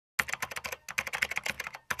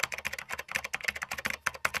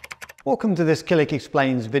Welcome to this Killick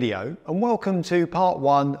Explains video, and welcome to part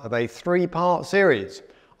one of a three-part series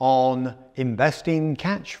on investing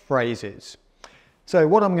catchphrases. So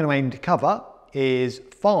what I'm going to aim to cover is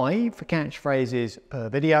 5 catchphrases per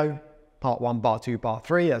video, part 1, part 2, part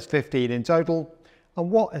 3, that's 15 in total. And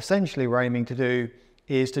what essentially we're aiming to do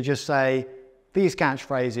is to just say these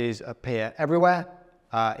catchphrases appear everywhere,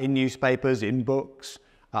 in newspapers, in books,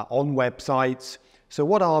 on websites. So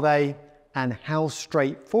what are they and how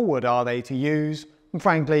straightforward are they to use? And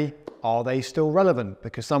frankly, are they still relevant?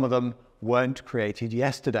 Because some of them weren't created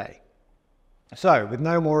yesterday. So with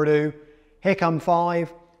no more ado, here come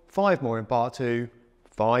 5 more in part 2,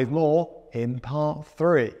 5 more in part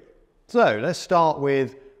 3. So let's start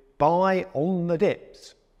with buy on the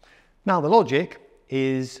dips. Now the logic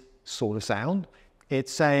is sort of sound.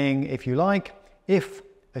 It's saying, if you like, if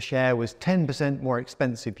a share was 10% more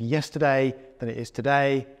expensive yesterday than it is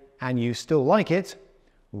today, and you still like it,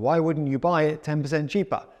 why wouldn't you buy it 10%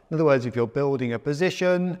 cheaper? In other words, if you're building a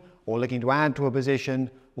position or looking to add to a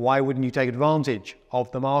position, why wouldn't you take advantage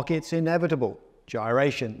of the market's inevitable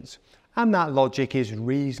gyrations? And that logic is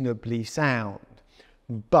reasonably sound,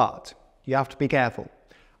 but you have to be careful.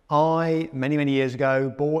 I, many years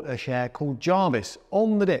ago, bought a share called Jarvis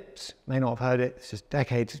on the dips. May not have heard it, it's just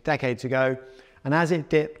decades ago. And as it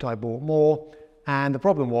dipped, I bought more. And the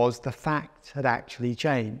problem was the facts had actually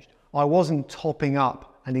changed. I wasn't topping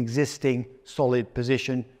up an existing solid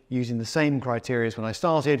position using the same criteria as when I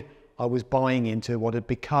started. I was buying into what had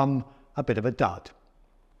become a bit of a dud.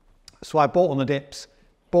 So I bought on the dips,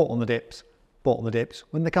 bought on the dips, bought on the dips.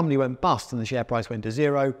 When the company went bust and the share price went to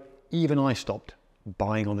zero, even I stopped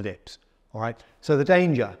buying on the dips. All right. So the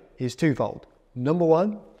danger is twofold. Number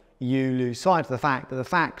one, you lose sight of the fact that the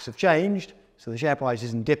facts have changed. So the share price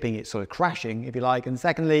isn't dipping, it's sort of crashing, if you like. And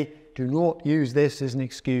secondly, do not use this as an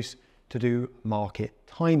excuse to do market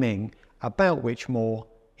timing, about which more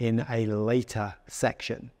in a later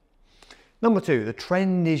section. Number 2, the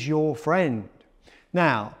trend is your friend.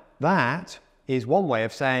 Now, that is one way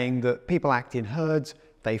of saying that people act in herds,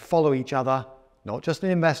 they follow each other, not just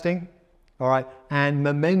in investing, all right? And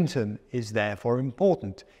momentum is therefore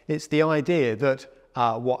important. It's the idea that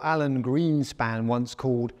what Alan Greenspan once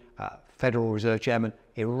called Federal Reserve Chairman,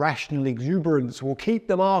 irrational exuberance will keep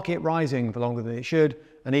the market rising for longer than it should,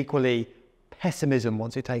 and equally pessimism,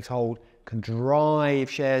 once it takes hold, can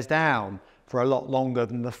drive shares down for a lot longer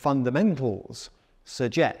than the fundamentals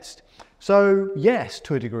suggest. So yes,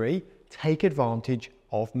 to a degree, take advantage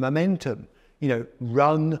of momentum. You know,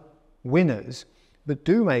 run winners, but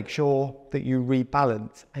do make sure that you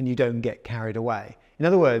rebalance and you don't get carried away. In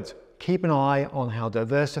other words, keep an eye on how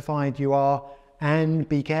diversified you are, and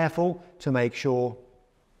be careful to make sure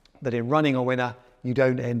that in running a winner, you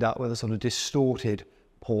don't end up with a sort of distorted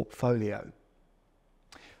portfolio.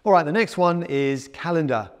 All right, the next one is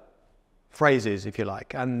calendar phrases, if you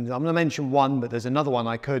like. And I'm going to mention one, but there's another one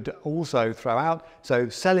I could also throw out. So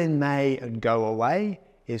sell in May and go away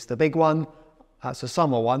is the big one. That's a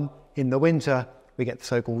summer one. In the winter, we get the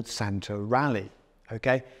so-called Santa rally.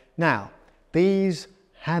 Okay. Now, these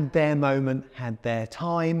had their moment, had their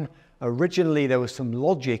time. Originally, there was some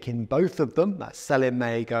logic in both of them. That's sell in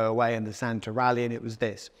May, go away, and the Santa rally, and it was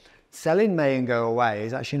this. Sell in May and go away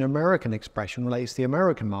is actually an American expression, relates to the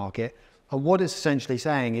American market. And what it's essentially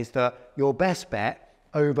saying is that your best bet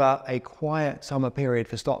over a quiet summer period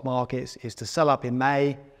for stock markets is to sell up in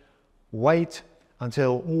May, wait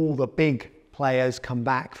until all the big players come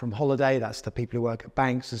back from holiday. That's the people who work at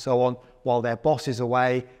banks and so on. While their boss is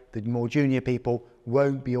away, the more junior people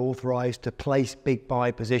won't be authorized to place big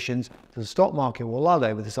buy positions. So the stock market will lull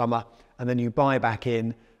over the summer, and then you buy back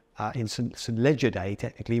in St. Ledger Day,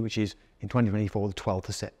 technically, which is in 2024, the 12th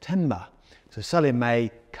of September. So sell in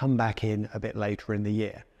May, come back in a bit later in the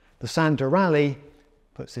year. The Santa rally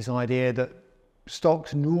puts this idea that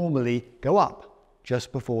stocks normally go up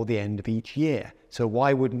just before the end of each year. So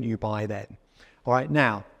why wouldn't you buy then? All right,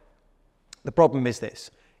 now, the problem is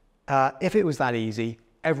this. If it was that easy,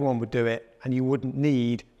 everyone would do it, and you wouldn't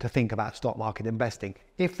need to think about stock market investing.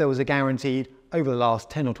 If there was a guaranteed, over the last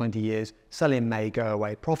 10 or 20 years, sell in May, go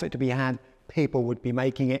away, profit to be had, people would be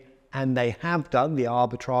making it, and they have done, the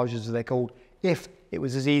arbitrages as they're called. If it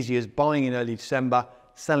was as easy as buying in early December,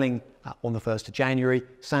 selling on the 1st of January,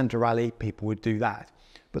 Santa rally, people would do that.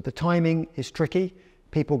 But the timing is tricky.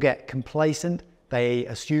 People get complacent. They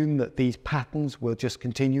assume that these patterns will just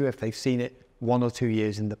continue if they've seen it 1 or 2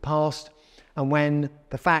 years in the past. And when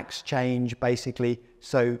the facts change, basically,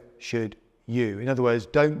 so should you. In other words,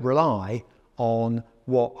 don't rely on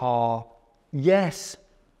what are, yes,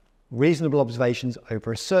 reasonable observations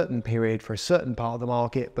over a certain period for a certain part of the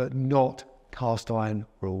market, but not cast iron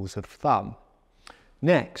rules of thumb.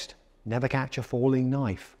 Next, never catch a falling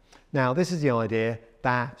knife. Now, this is the idea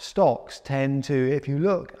that stocks tend to, if you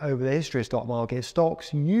look over the history of stock market,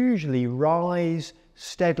 stocks usually rise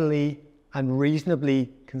steadily and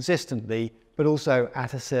reasonably consistently, but also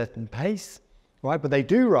at a certain pace, right? But they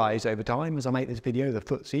do rise over time. As I make this video, the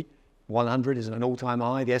FTSE 100 is at an all-time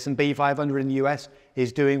high. The S&P 500 in the US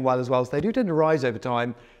is doing well as well. So they do tend to rise over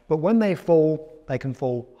time, but when they fall, they can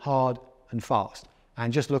fall hard and fast.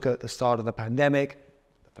 And just look at the start of the pandemic,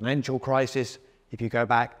 the financial crisis, if you go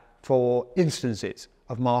back, for instances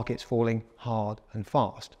of markets falling hard and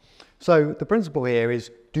fast. So the principle here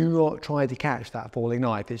is do not try to catch that falling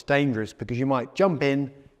knife. It's dangerous because you might jump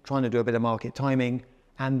in trying to do a bit of market timing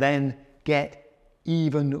and then get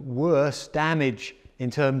even worse damage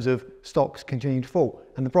in terms of stocks continuing to fall.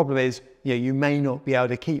 And the problem is, you may not be able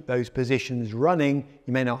to keep those positions running.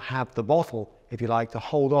 You may not have the bottle, if you like, to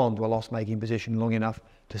hold on to a loss-making position long enough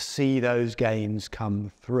to see those gains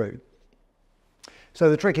come through. So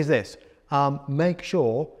the trick is this, make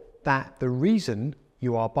sure that the reason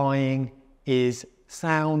you are buying is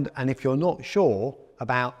sound, and if you're not sure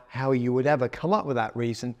about how you would ever come up with that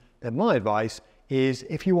reason, then my advice is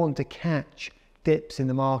if you want to catch dips in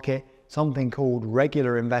the market, something called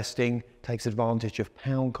regular investing takes advantage of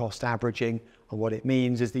pound cost averaging, and what it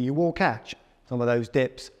means is that you will catch some of those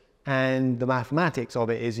dips, and the mathematics of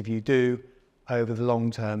it is if you do, over the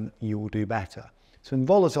long term, you will do better. So in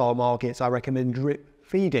volatile markets, I recommend drip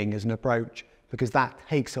feeding as an approach because that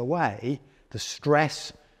takes away the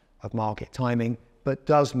stress of market timing, but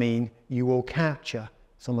does mean you will capture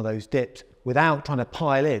some of those dips without trying to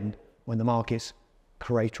pile in when the market's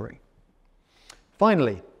cratering.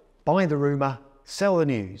 Finally, buy the rumor, sell the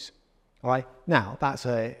news. All right, now that's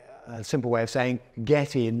a simple way of saying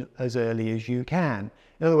get in as early as you can.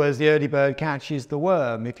 In other words, the early bird catches the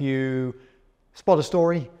worm. If you spot a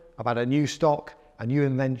story about a new stock, a new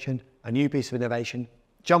invention, a new piece of innovation,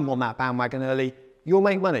 jump on that bandwagon early, you'll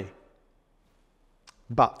make money.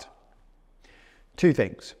 But two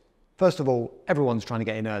things. First of all, everyone's trying to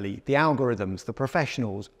get in early. The algorithms, the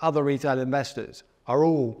professionals, other retail investors are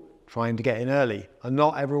all trying to get in early, and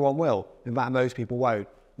not everyone will. In fact, most people won't.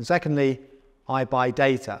 And secondly, I buy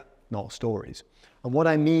data, not stories. And what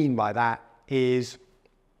I mean by that is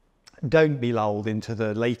don't be lulled into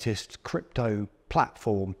the latest crypto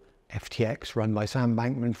platform, FTX, run by Sam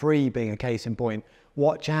Bankman-Fried being a case in point.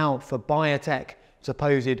 Watch out for biotech,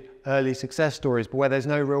 supposed early success stories, but where there's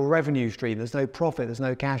no real revenue stream, there's no profit, there's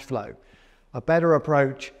no cash flow. A better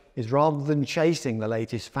approach is rather than chasing the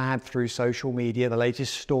latest fad through social media, the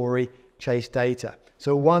latest story, chase data.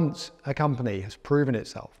 So once a company has proven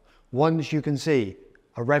itself, once you can see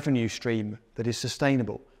a revenue stream that is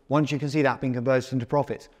sustainable, once you can see that being converted into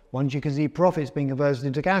profits, once you can see profits being converted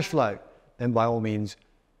into cash flow, then by all means,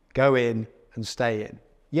 go in and stay in.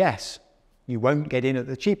 Yes, you won't get in at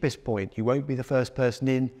the cheapest point. You won't be the first person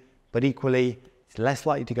in, but equally, it's less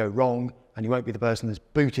likely to go wrong, and you won't be the person that's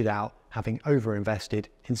booted out having overinvested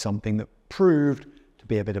in something that proved to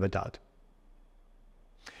be a bit of a dud.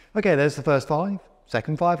 Okay, there's the first 5.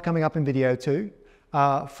 Second 5 coming up in video 2.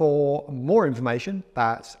 For more information,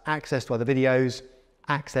 that's access to other videos,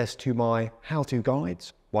 access to my how-to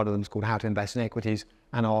guides. One of them is called How to Invest in Equities,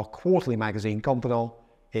 and our quarterly magazine, Confidant.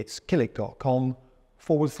 It's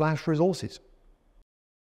killick.com/resources.